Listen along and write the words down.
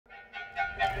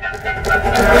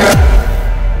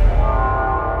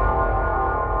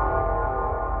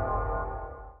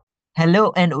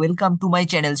Hello and welcome to my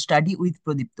channel Study with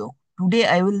Pradipto. Today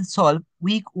I will solve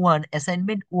week 1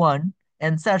 assignment 1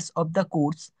 answers of the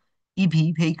course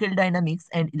EV Vehicle Dynamics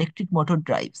and Electric Motor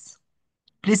Drives.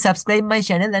 Please subscribe my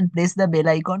channel and press the bell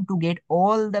icon to get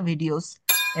all the videos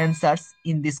answers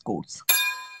in this course.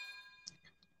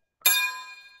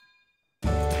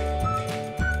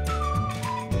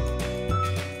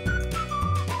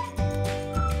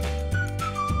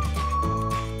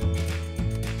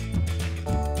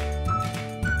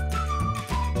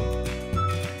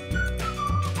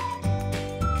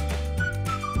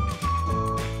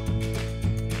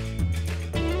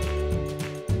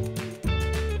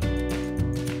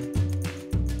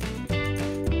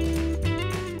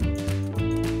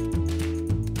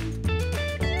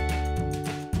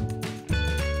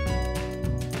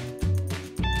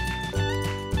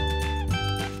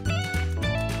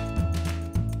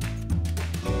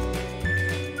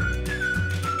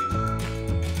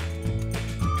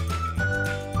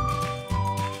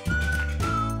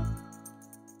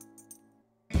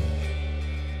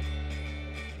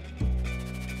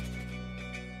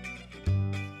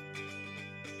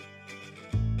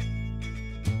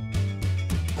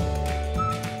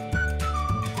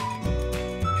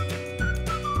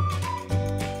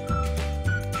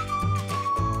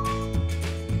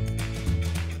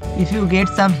 If you get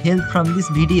some help from this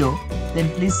video, then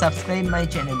please subscribe my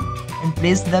channel and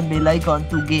press the bell icon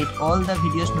to get all the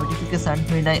videos notification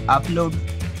when I upload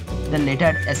the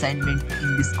later assignment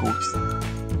in this course.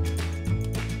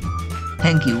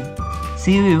 Thank you.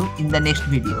 See you in the next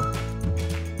video.